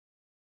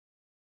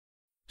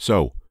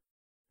So,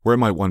 where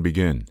might one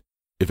begin,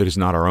 if it is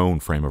not our own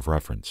frame of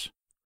reference?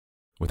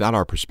 Without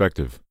our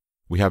perspective,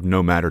 we have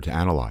no matter to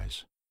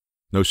analyze,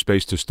 no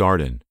space to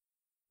start in,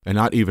 and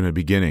not even a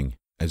beginning,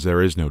 as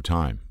there is no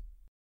time.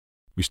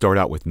 We start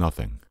out with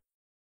nothing.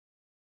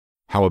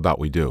 How about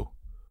we do?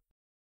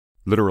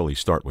 Literally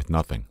start with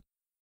nothing.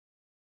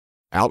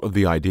 Out of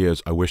the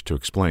ideas I wish to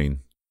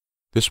explain,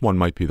 this one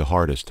might be the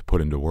hardest to put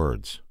into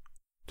words.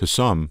 To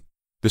some,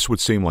 this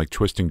would seem like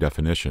twisting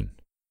definition,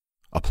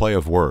 a play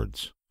of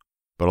words,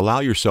 but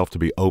allow yourself to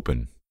be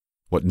open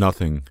what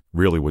nothing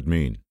really would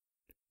mean.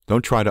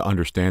 Don't try to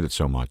understand it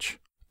so much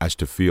as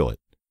to feel it.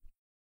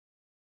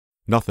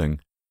 Nothing,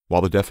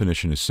 while the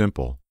definition is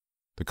simple,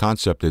 the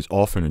concept is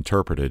often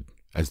interpreted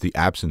as the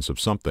absence of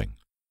something.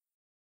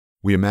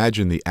 We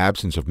imagine the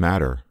absence of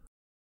matter.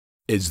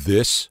 Is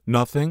this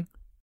nothing?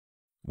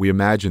 We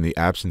imagine the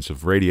absence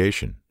of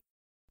radiation.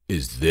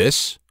 Is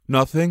this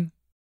nothing?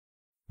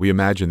 We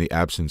imagine the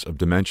absence of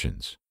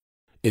dimensions.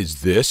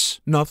 Is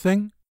this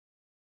nothing?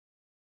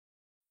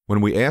 When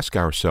we ask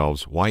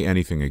ourselves why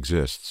anything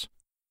exists,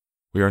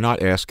 we are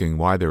not asking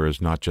why there is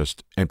not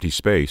just empty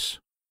space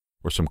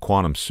or some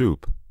quantum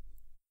soup.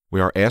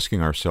 We are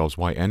asking ourselves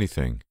why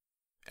anything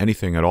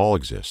at all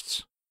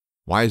exists.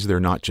 Why is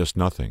there not just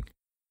nothing?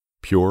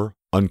 Pure,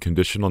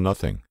 unconditional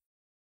nothing.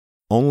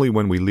 Only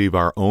when we leave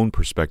our own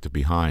perspective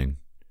behind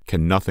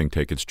can nothing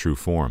take its true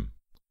form,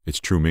 its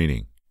true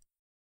meaning.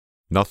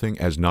 Nothing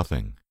as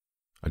nothing,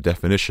 a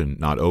definition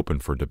not open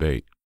for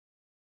debate.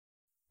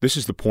 This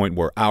is the point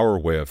where our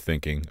way of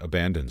thinking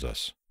abandons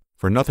us,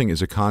 for nothing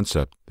is a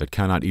concept that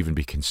cannot even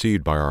be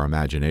conceived by our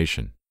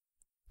imagination.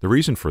 The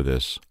reason for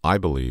this, I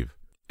believe,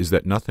 is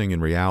that nothing in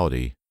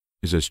reality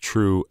is as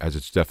true as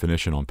its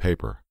definition on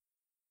paper.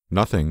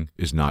 Nothing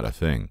is not a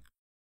thing.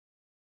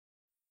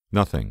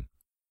 Nothing,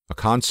 a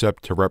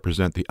concept to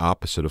represent the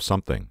opposite of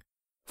something.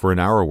 For in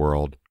our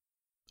world,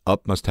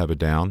 up must have a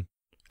down,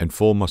 and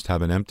full must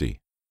have an empty.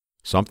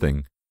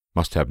 Something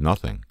must have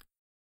nothing.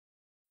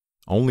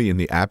 Only in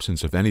the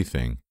absence of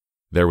anything,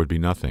 there would be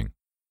nothing.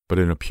 But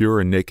in a pure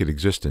and naked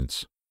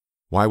existence,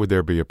 why would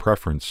there be a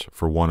preference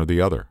for one or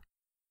the other?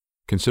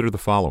 Consider the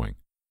following.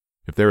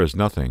 If there is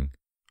nothing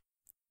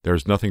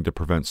to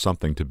prevent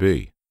something to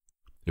be.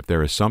 If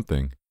there is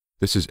something,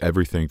 this is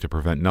everything to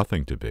prevent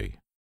nothing to be.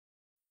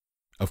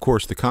 Of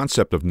course, the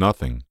concept of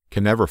nothing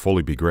can never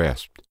fully be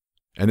grasped,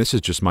 and this is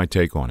just my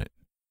take on it.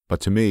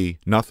 But to me,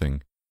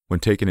 nothing,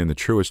 when taken in the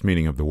truest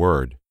meaning of the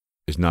word,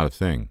 is not a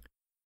thing.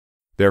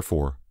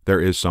 Therefore, there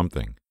is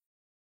something.